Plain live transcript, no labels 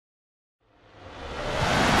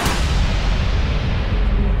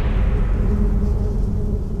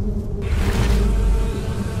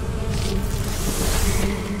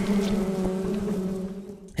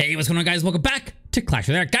what's going on, guys? Welcome back to Clash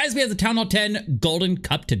of the Air. Guys, we have the Town Hall 10 Golden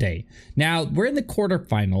Cup today. Now, we're in the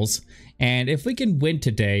quarterfinals, and if we can win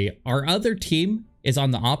today, our other team is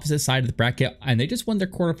on the opposite side of the bracket, and they just won their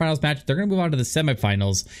quarterfinals match. They're going to move on to the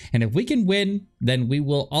semifinals, and if we can win, then we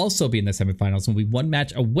will also be in the semifinals, and we'll be one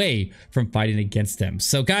match away from fighting against them.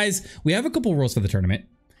 So, guys, we have a couple rules for the tournament.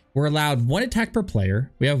 We're allowed one attack per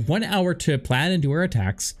player. We have 1 hour to plan and do our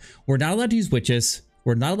attacks. We're not allowed to use witches.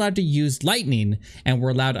 We're not allowed to use lightning, and we're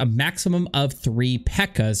allowed a maximum of 3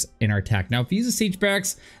 Pekkas in our attack. Now, if you use a siege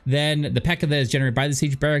barracks, then the Pekka that is generated by the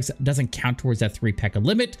siege barracks doesn't count towards that 3 Pekka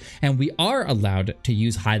limit, and we are allowed to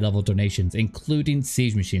use high-level donations, including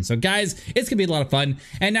siege machines. So, guys, it's gonna be a lot of fun.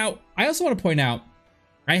 And now, I also want to point out,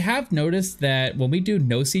 I have noticed that when we do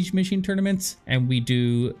no siege machine tournaments and we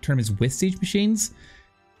do tournaments with siege machines,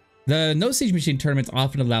 the no siege machine tournaments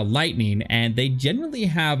often allow lightning, and they generally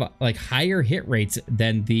have like higher hit rates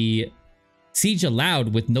than the siege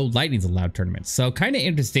allowed with no lightnings allowed tournaments. So kind of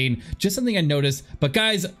interesting, just something I noticed. But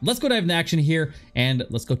guys, let's go dive into action here and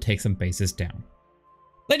let's go take some bases down.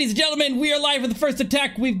 Ladies and gentlemen, we are live for the first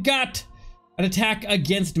attack. We've got an attack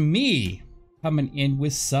against me, coming in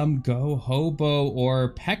with some Go Hobo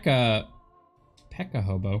or Pekka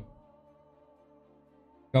Hobo.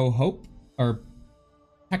 Go Hope or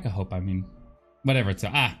Pekka Hope, I mean, whatever it's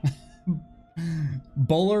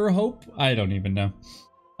Bowler Hope? I don't even know.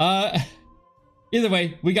 Either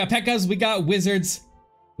way, we got Pekkas, we got wizards,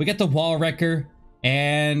 we got the wall wrecker,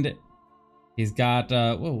 and he's got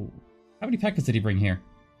whoa, how many Pekkas did he bring here?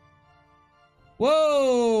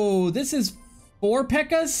 Whoa, this is 4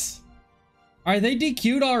 Pekkas? Are they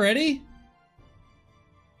DQ'd already?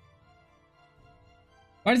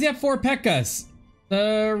 Why does he have 4 Pekkas?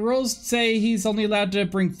 The rules say he's only allowed to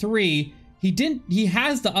bring 3. He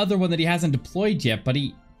has the other one that he hasn't deployed yet, but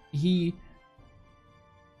if he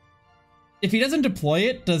doesn't deploy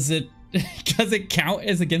it, does it count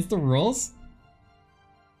as against the rules?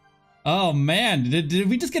 Oh man, did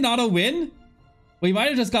we just get an auto win? We might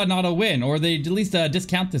have just got an auto win, or they at least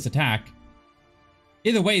discount this attack.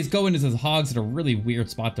 Either way, he's going into his hogs at a really weird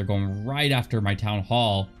spot. They're going right after my town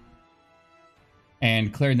hall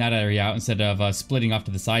and clearing that area out instead of splitting off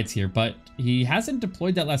to the sides here. But he hasn't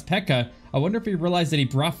deployed that last Pekka. I wonder if he realized that he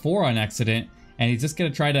brought 4 on accident, and he's just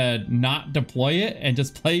gonna try to not deploy it and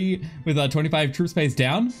just play with 25 troop space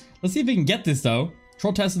down. Let's see if he can get this though.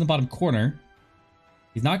 Troll test in the bottom corner.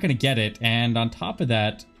 He's not gonna get it, and on top of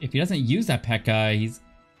that, if he doesn't use that Pekka, he's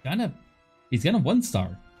gonna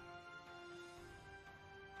 1-star.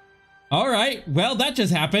 All right, well, that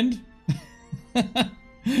just happened.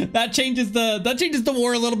 That changes the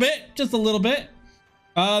war a little bit, just a little bit.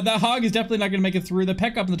 That hog is definitely not going to make it through. The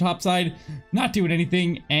Pekka up on the top side, not doing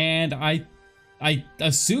anything, and I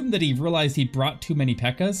assume that he realized he brought too many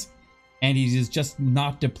Pekkas, and he's just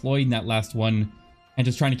not deploying that last one, and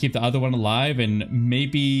just trying to keep the other one alive. And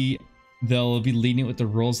maybe they'll be lenient with the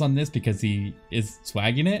rules on this because he is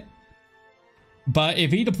swagging it. But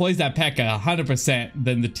if he deploys that Pekka 100%,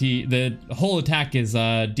 then the whole attack is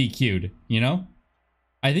DQ'd, you know?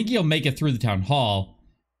 I think he'll make it through the town hall.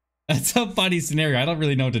 That's a funny scenario. I don't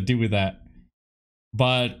really know what to do with that.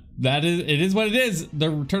 But it is what it is.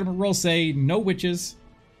 The tournament rules say no witches,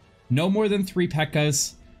 no more than 3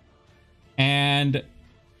 Pekkas, and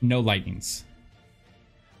no lightnings.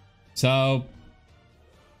 So,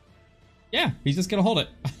 yeah, he's just gonna hold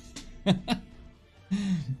it.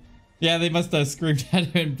 Yeah, they must have screamed at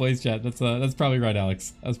him in voice chat. That's probably right,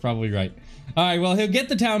 Alex. That's probably right. All right, well, he'll get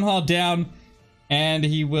the town hall down, and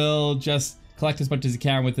he will just collect as much as he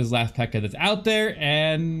can with his last Pekka that's out there,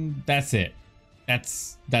 and that's it.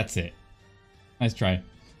 That's it. Nice try.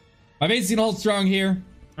 My base is gonna hold strong here.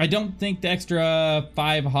 I don't think the extra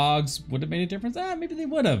 5 hogs would have made a difference. Maybe they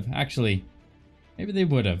would have, actually. Maybe they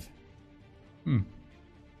would have. What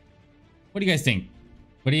do you guys think?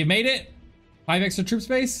 Would he have made it? 5 extra troop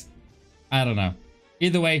space? I don't know.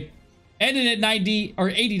 Either way, ended at 90 or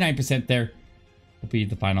 89% there. Will be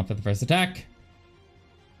the final for the first attack.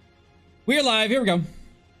 We're live. Here we go.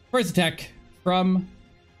 First attack from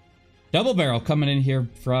Double Barrel coming in here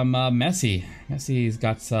from Messi. Messi's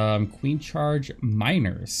got some Queen Charge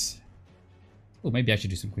Miners. Oh, maybe I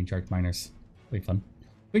should do some Queen Charge Miners. It'll be fun.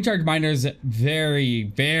 Queen Charge Miners, very,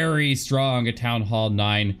 very strong at Town Hall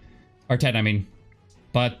 9. Or 10, I mean.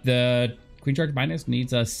 But the Queen Charge Miners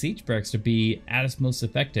needs a Siege Barracks to be at its most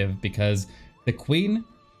effective, because the Queen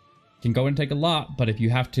can go and take a lot, but if you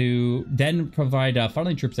have to then provide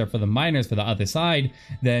funneling troops there for the miners for the other side,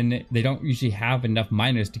 then they don't usually have enough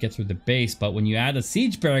miners to get through the base. But when you add a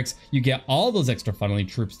siege barracks, you get all those extra funneling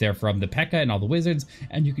troops there from the Pekka and all the wizards,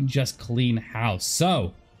 and you can just clean house.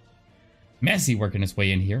 So Messy working his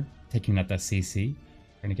way in here, taking out that CC.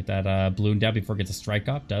 Trying to get that balloon down before it gets a strike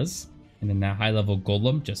off, does. And then that high-level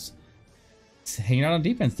golem just hanging out on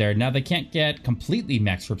defense there. Now, they can't get completely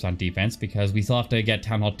max troops on defense because we still have to get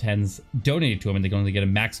Town Hall 10s donated to them, and they can only get a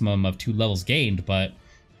maximum of 2 levels gained, but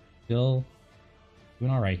still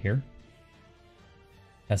doing all right here.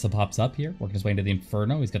 Tesla pops up here, working his way into the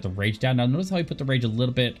Inferno. He's got the Rage down. Now, notice how he put the Rage a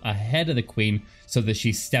little bit ahead of the Queen so that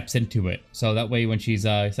she steps into it. So that way, when she's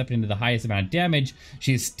stepping into the highest amount of damage,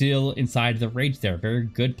 she's still inside the Rage there. Very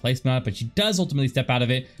good placement on it, but she does ultimately step out of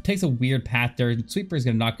it. Takes a weird path there. Sweeper is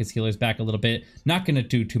going to knock his healers back a little bit. Not going to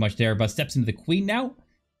do too much there, but steps into the Queen now.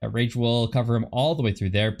 That Rage will cover him all the way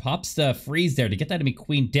through there. Pops the freeze there to get that enemy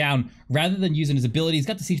Queen down. Rather than using his ability, he's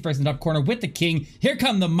got the Siege Press in the top corner with the King. Here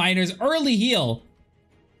come the Miners. Early heal.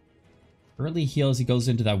 Early heals, he goes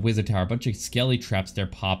into that Wizard Tower. A bunch of Skelly traps there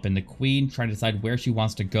pop, and the Queen trying to decide where she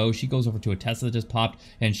wants to go. She goes over to a Tesla that just popped,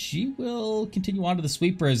 and she will continue on to the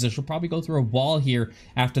Sweepers. She'll probably go through a wall here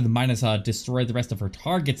after the Minus destroy the rest of her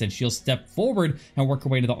targets, and she'll step forward and work her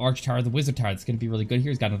way to the Arch Tower, the Wizard Tower. That's going to be really good here.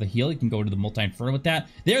 He's got another heal. He can go to the Multi-Inferno with that.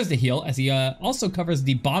 There's the heal, as he also covers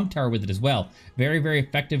the Bomb Tower with it as well. Very, very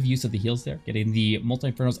effective use of the heals there. Getting the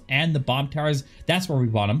Multi-Infernos and the Bomb Towers. That's where we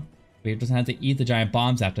want them. We doesn't have to eat the giant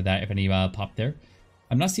bombs after that if any pop there.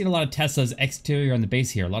 I'm not seeing a lot of Teslas exterior on the base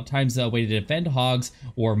here. A lot of times the way to defend Hogs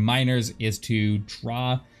or Miners is to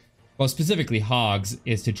draw, well, specifically Hogs,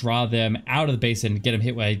 is to draw them out of the base and get them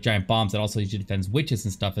hit with giant bombs. That also usually defends witches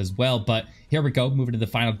and stuff as well. But here we go, moving to the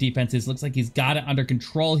final defenses. Looks like he's got it under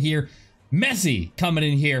control here. Messy coming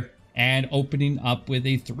in here and opening up with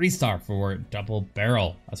a 3-star for double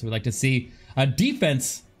barrel. That's what we like to see. A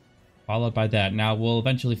defense followed by that. Now, we'll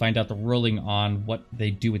eventually find out the ruling on what they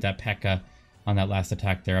do with that P.E.K.K.A. on that last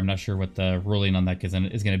attack there. I'm not sure what the ruling on that is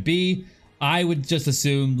going to be. I would just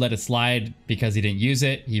assume let it slide because he didn't use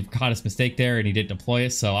it. He caught his mistake there and he didn't deploy it.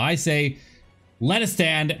 So I say let it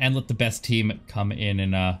stand and let the best team come in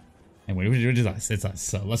and wait, it's us.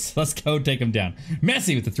 So let's go take him down.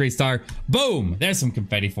 Messy with the 3-star. Boom! There's some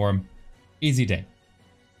confetti for him. Easy day.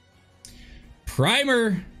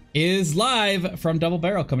 Primer is live from Double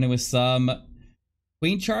Barrel, coming in with some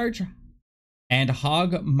Queen Charge and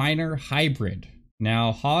Hog Miner Hybrid.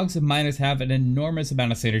 Now, Hogs and Miners have an enormous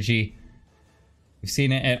amount of synergy. We've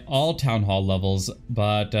seen it at all Town Hall levels,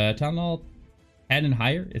 but Town Hall 10 and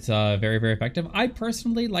higher, it's very, very effective. I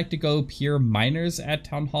personally like to go pure Miners at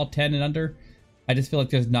Town Hall 10 and under. I just feel like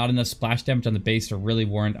there's not enough splash damage on the base to really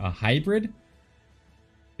warrant a hybrid,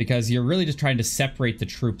 because you're really just trying to separate the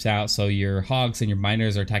troops out, so your Hogs and your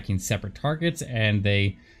Miners are attacking separate targets, and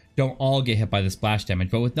they don't all get hit by the splash damage.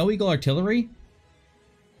 But with no Eagle Artillery,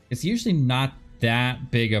 it's usually not that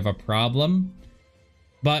big of a problem.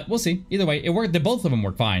 But we'll see. Either way, it worked. Both of them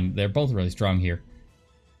work fine. They're both really strong here.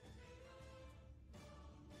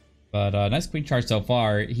 But nice Queen Charge so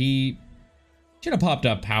far. He should have popped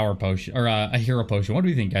a Power Potion, or a Hero Potion. What do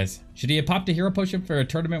you think, guys? Should he have popped a Hero Potion for a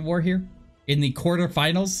tournament war here? In the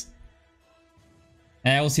quarterfinals?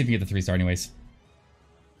 We'll see if we can get the 3-star anyways.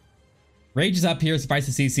 Rage is up here, surprise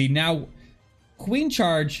to CC. Now, Queen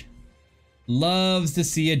Charge loves to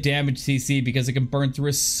see a damage CC because it can burn through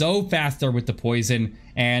it so fast there with the poison,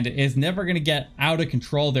 and is never going to get out of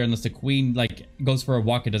control there unless the Queen like goes for a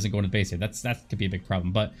walk and doesn't go into base here. That could be a big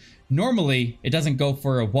problem, but normally it doesn't go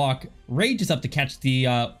for a walk. Rage is up to catch the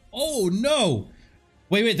oh no!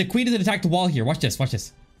 Wait, the Queen doesn't attack the wall here. Watch this, watch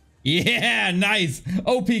this. Yeah, nice.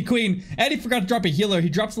 OP Queen. And he forgot to drop a healer. He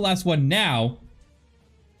drops the last one now.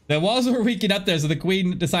 The walls were weakening up there, so the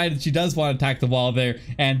Queen decided she does want to attack the wall there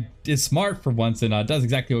and is smart for once and does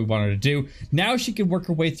exactly what we want her to do. Now she can work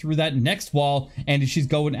her way through that next wall, and she's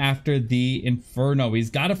going after the Inferno. He's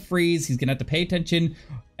got a freeze. He's going to have to pay attention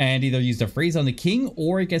and either use the freeze on the King,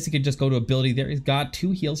 or I guess he could just go to ability there. He's got 2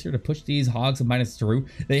 heals here to push these Hogs and Minus through.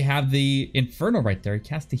 They have the Inferno right there. He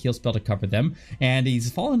cast the heal spell to cover them, and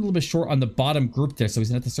he's fallen a little bit short on the bottom group there, so he's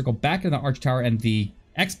going to have to circle back in the Arch Tower and the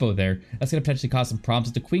Expo there. That's going to potentially cause some problems.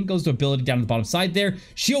 If the Queen goes to ability down to the bottom side there,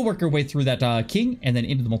 she'll work her way through that King and then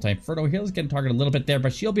into the Multi-Inferno. He's getting targeted a little bit there,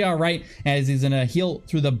 but she'll be all right as he's going to heal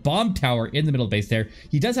through the Bomb Tower in the middle of the base there.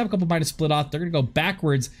 He does have a couple Miners split off. They're going to go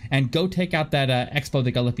backwards and go take out that Expo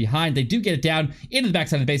that got left behind. They do get it down into the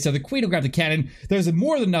backside of the base, so the Queen will grab the cannon. There's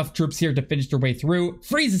more than enough troops here to finish their way through.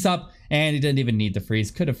 Freezes up, and he didn't even need the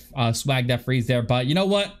freeze. Could have swagged that freeze there, but you know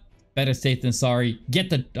what? Better safe than sorry. Get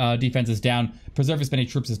the defenses down. Preserve as many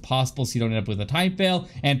troops as possible so you don't end up with a time fail.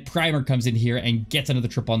 And Primer comes in here and gets another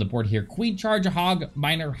triple on the board here. Queen Charge, Hog,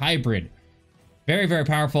 Miner, Hybrid. Very, very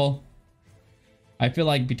powerful. I feel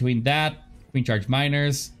like between that, Queen Charge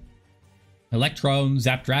Miners, Electron,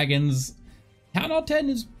 Zap Dragons, Town Hall 10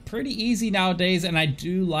 is pretty easy nowadays, and I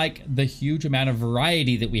do like the huge amount of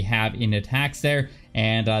variety that we have in attacks there,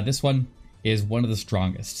 and this one is one of the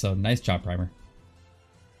strongest, so nice job, Primer.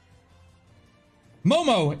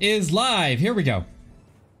 Momo is live. Here we go.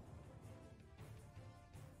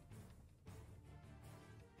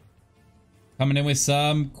 Coming in with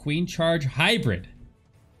some Queen Charge Hybrid.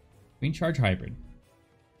 Queen Charge Hybrid.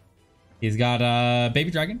 He's got a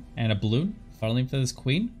Baby Dragon and a Balloon funneling for this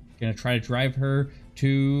Queen. Gonna try to drive her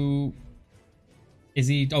to... Is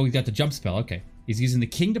he... Oh, he's got the jump spell. Okay. He's using the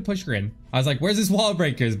King to push her in. I was like, where's his wall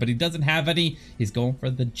breakers? But he doesn't have any. He's going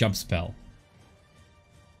for the jump spell.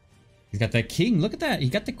 He's got that King. Look at that. He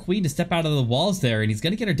got the Queen to step out of the walls there, and he's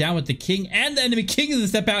going to get her down with the King, and the enemy King is going to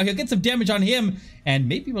step out. He'll get some damage on him, and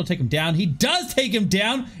maybe we'll take him down. He does take him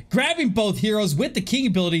down, grabbing both heroes with the King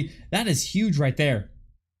ability. That is huge right there.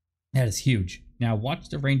 That is huge. Now, watch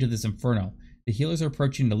the range of this Inferno. The healers are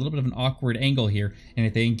approaching a little bit of an awkward angle here, and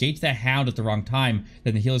if they engage that Hound at the wrong time,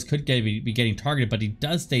 then the healers could be getting targeted, but he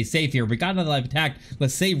does stay safe here. We got another live attack.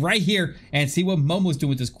 Let's stay right here and see what Momo's doing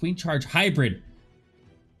with this Queen Charge Hybrid.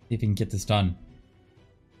 See if he can get this done.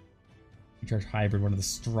 Queen Charge Hybrid, one of the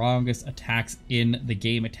strongest attacks in the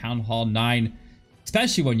game at Town Hall 9,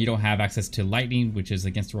 especially when you don't have access to Lightning, which is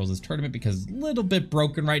against the rules of this tournament because it's a little bit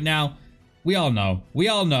broken right now. We all know. We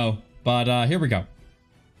all know. But here we go.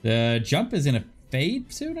 The jump is in a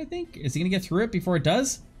fade soon, I think. Is he going to get through it before it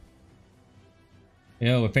does?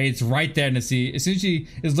 Oh, it fades right there. To see, as soon as he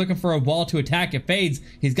is looking for a wall to attack, it fades.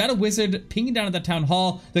 He's got a wizard pinging down at the Town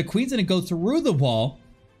Hall. The Queen's going to go through the wall,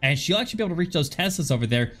 and she'll actually be able to reach those Teslas over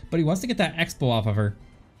there. But he wants to get that Expo off of her.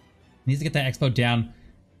 He needs to get that Expo down.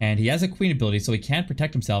 And he has a Queen ability, so he can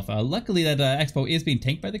protect himself. Luckily, that Expo is being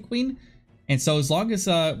tanked by the Queen. And so as long as,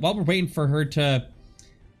 while we're waiting for her to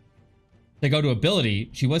go to ability,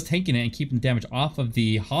 she was tanking it and keeping the damage off of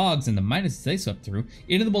the Hogs and the Minuses they swept through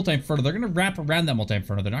into the Multi-Inferno. They're going to wrap around that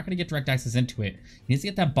Multi-Inferno. They're not going to get direct access into it. He needs to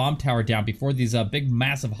get that bomb tower down before these big,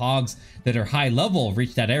 massive Hogs that are high level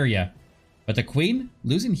reach that area. But the Queen,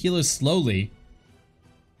 losing healers slowly.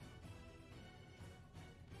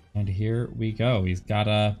 And here we go. He's got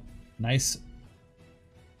a nice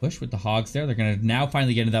push with the Hogs there. They're going to now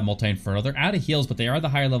finally get into that Multi-Inferno. They're out of heals, but they are the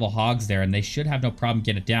higher level Hogs there, and they should have no problem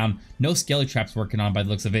getting it down. No Skelly Traps working on by the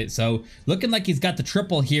looks of it. So looking like he's got the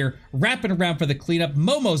triple here, wrapping around for the cleanup.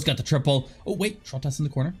 Momo's got the triple. Oh, wait, Troll Test in the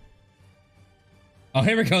corner. Oh,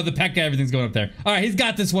 here we go. The Pekka, everything's going up there. All right, he's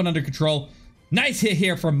got this one under control. Nice hit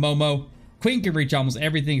here from Momo. Queen can reach almost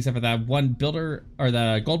everything except for that one builder or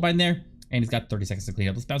the gold mine there. And he's got 30 seconds to clean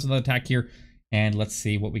up. Let's bounce another attack here. And let's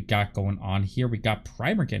see what we got going on here. We got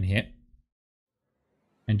Primer getting hit.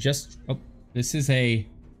 And just, oh, this is a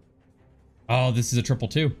triple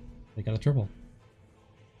too. They got a triple.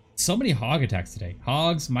 So many Hog attacks today.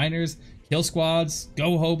 Hogs, Miners, Kill Squads,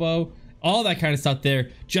 Go Hobo, all that kind of stuff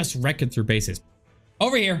there. Just wrecking through bases.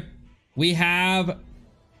 Over here, we have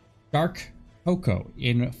Dark Coco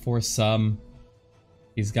in for some.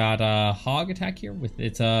 He's got a Hog attack here with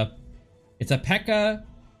it's a Pekka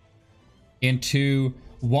into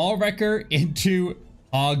Wall Wrecker into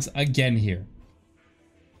Hogs again here.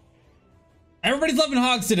 Everybody's loving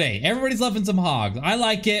Hogs today. Everybody's loving some Hogs. I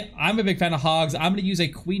like it. I'm a big fan of Hogs. I'm going to use a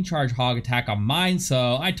Queen Charge Hog attack on mine,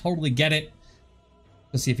 so I totally get it.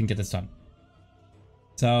 Let's see if we can get this done.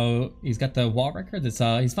 So he's got the Wall Wrecker. That's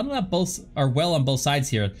he's funneling out both, or well on both sides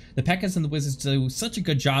here. The Pekkas and the Wizards do such a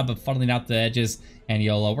good job of funneling out the edges, and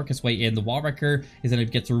he'll work his way in. The Wall Wrecker is going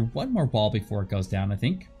to get through one more wall before it goes down, I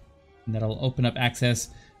think. And that'll open up access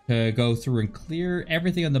to go through and clear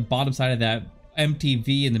everything on the bottom side of that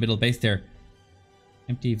MTV in the middle base there.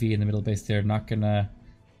 MTV in the middle base there, not gonna...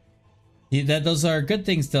 those are good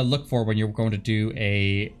things to look for when you're going to do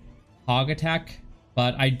a Hog attack.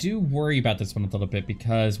 But I do worry about this one a little bit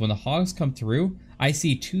because when the Hogs come through, I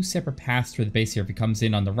see two separate paths through the base here. If he comes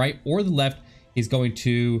in on the right or the left, he's going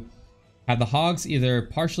to have the Hogs either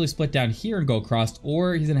partially split down here and go across,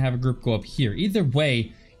 or he's going to have a group go up here. Either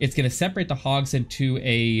way, it's going to separate the Hogs into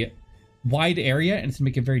a wide area, and it's going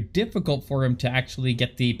to make it very difficult for him to actually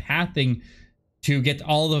get the pathing to get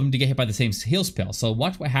all of them to get hit by the same heal spell. So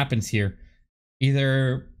watch what happens here.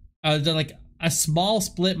 Either like a small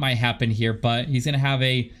split might happen here, but he's going to have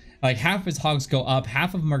like half of his Hogs go up,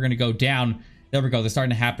 half of them are going to go down. There we go. They're starting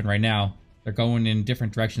to happen right now. They're going in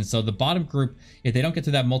different directions. So the bottom group, if they don't get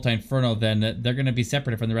to that Multi-Inferno, then they're going to be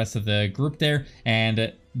separated from the rest of the group there,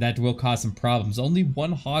 and that will cause some problems. Only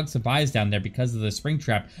one Hog survives down there because of the Spring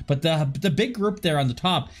Trap, but the big group there on the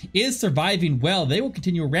top is surviving well. They will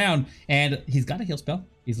continue around, and he's got a heal spell.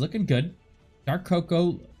 He's looking good. Dark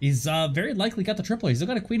CoC is very likely got the triple. He's still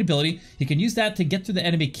got a queen ability. He can use that to get through the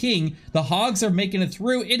enemy king. The hogs are making it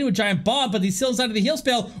through into a giant bomb, but he still is out of the heal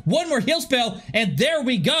spell. One more heal spell, and there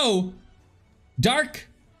we go. Dark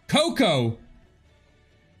CoC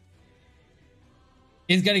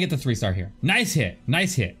is gonna get the 3-star here. Nice hit,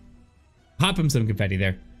 nice hit. Pop him some confetti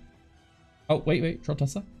there. Oh, wait, Troll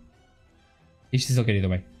Tesla. He should still get either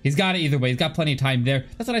way. He's got it either way. He's got plenty of time there.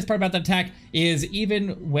 That's the nice part about that attack is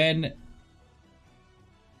even when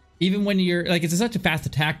you're like, it's such a fast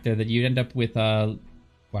attack there that you end up with wow,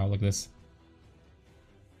 look at this.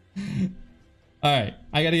 All right,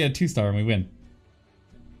 I gotta get a 2-star and we win.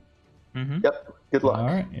 Yep, good luck. All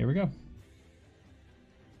right, here we go.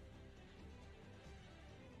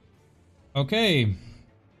 Okay.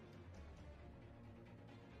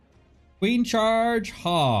 Queen Charge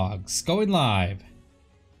Hogs going live.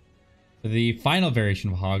 The final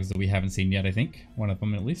variation of Hogs that we haven't seen yet, I think. One of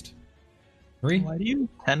them at least. 3. Why do you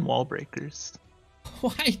 10 wall breakers?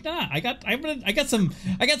 Why not? I got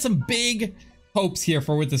some big hopes here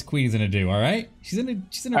for what this queen's gonna do. All right, she's in a.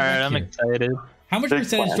 All right, I'm excited. How much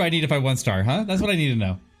percentage do I need if I 1-star? Huh? That's what I need to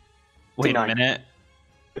know. Wait a minute.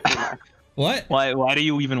 What? Why do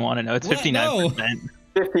you even want to know? It's 59%.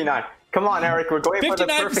 59. Come on, Eric. We're going for the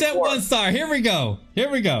perfect 59% 1-star. Here we go.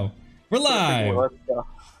 We're live. Let's go.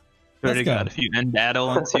 Already got a few end data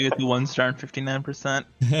once you get the 1-star and 59%.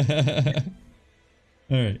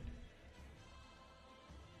 All right.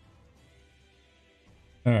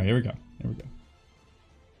 All right, here we go.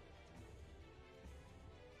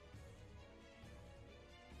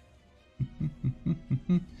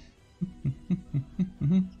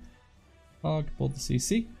 Hog, pull the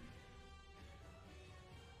CC.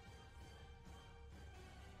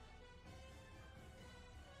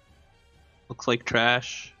 Looks like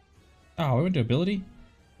trash. Oh, we went to ability.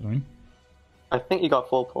 Fine. I think you got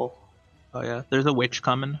full pull. Oh yeah, there's a witch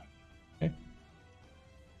coming. Okay.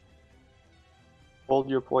 Hold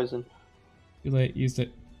your poison. Too late. Used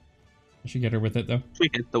it. I should get her with it though. We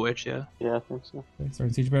get the witch, yeah. Yeah, I think so. Okay,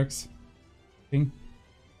 starting siege barracks. King.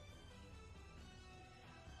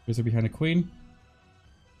 Wizard behind a queen.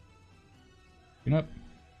 Queen up.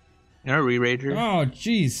 You're a re-rager. Oh,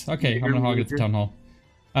 jeez. Okay, I'm gonna hog it at the town hall.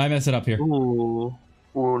 I messed it up here. Ooh.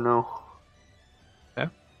 Oh no. Okay.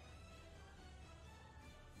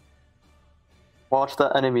 Watch the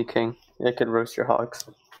enemy king. It could roast your hogs.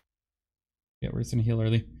 Yeah, we're just gonna heal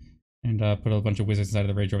early. And put a bunch of wizards inside of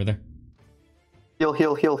the rage over there. Heal.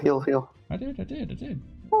 I did.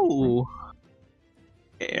 Ooh.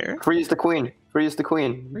 Air. Freeze the queen. Raising the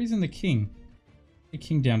king. The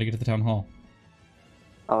king down to get to the town hall.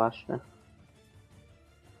 Oh, that's true.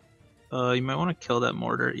 You might want to kill that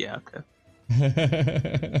mortar. Yeah, okay.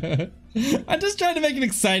 I'm just trying to make it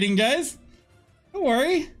exciting, guys. Don't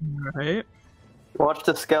worry. Alright. Watch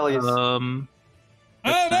the skellies. Oh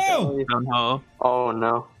no! Oh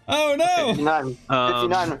no. Oh no! 59.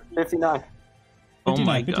 Oh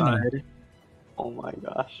my 59. god. Oh my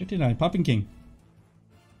gosh. 59. Popping king.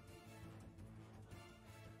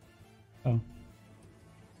 Oh.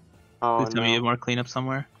 Oh Please tell me you have no. more cleanup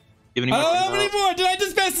somewhere. Do you have any Oh, more? how many more? Did I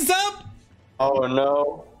just mess this up? Oh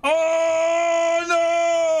no. Oh no!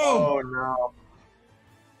 Oh no.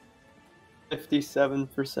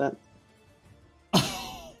 57%.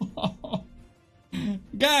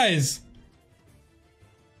 Guys,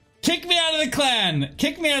 kick me out of the clan.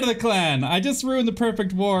 Kick me out of the clan. I just ruined the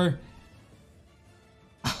perfect war.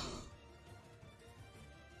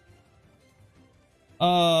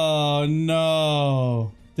 Oh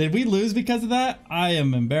no. Did we lose because of that? I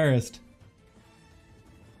am embarrassed.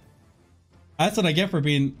 That's what I get for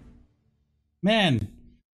being... Man.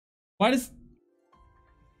 Why does...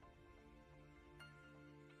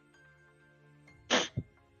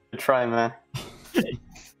 Good try, man.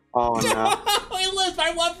 Oh no. We lose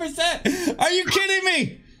by 1%. Are you kidding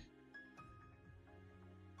me?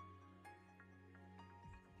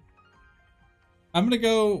 I'm gonna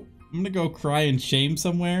go cry in shame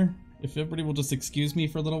somewhere. If everybody will just excuse me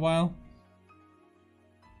for a little while.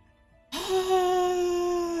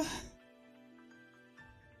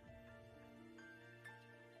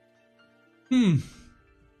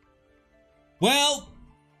 Well,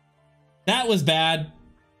 that was bad.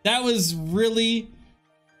 That was really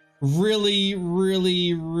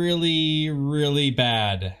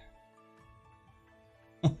bad.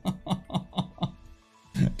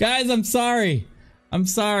 Guys, I'm sorry. I'm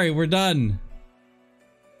sorry. We're done.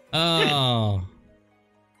 Oh.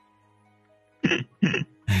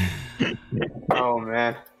 Oh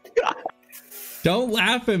man. Don't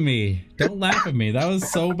laugh at me. Don't laugh at me. That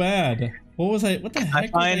was so bad. What the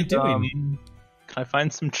heck was I doing? Can I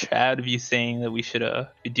find some chat of you saying that we should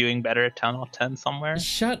be doing better at Town Hall 10 somewhere?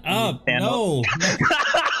 Shut up! No.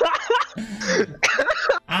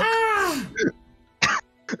 Ah!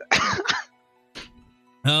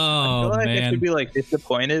 Oh I feel like man! I should be like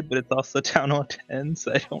disappointed, but it's also Town Hall 10,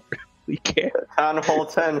 so I don't really care. Town Hall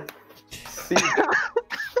 10. See.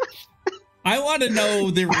 I want to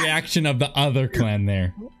know the reaction of the other clan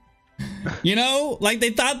there. You know, like they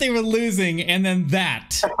thought they were losing, and then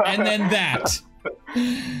that, and then that.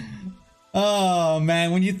 Oh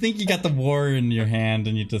man, when you think you got the war in your hand,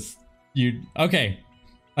 and okay,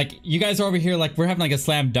 like you guys are over here, like we're having like a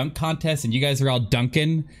slam dunk contest, and you guys are all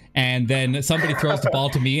dunking, and then somebody throws the ball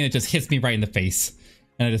to me, and it just hits me right in the face,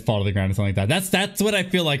 and I just fall to the ground or something like that. That's what I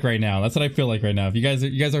feel like right now. That's what I feel like right now. If you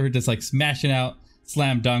guys are just like smashing out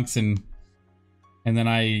slam dunks, and then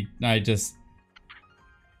I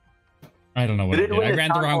don't know what I did. I ran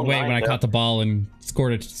the wrong way when I caught the ball and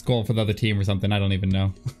scored a goal for the other team or something. I don't even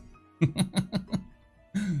know.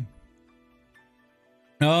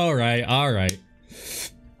 All right.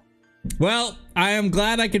 Well, I am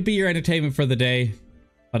glad I could be your entertainment for the day,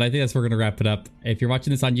 but I think that's where we're going to wrap it up. If you're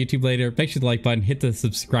watching this on YouTube later, make sure the like button, hit the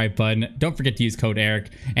subscribe button. Don't forget to use code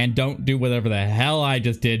Eric, and don't do whatever the hell I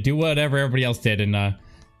just did. Do whatever everybody else did, and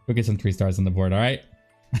go get some 3 stars on the board, all right?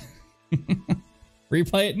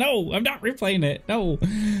 Replay it? No, I'm not replaying it.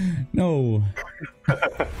 No.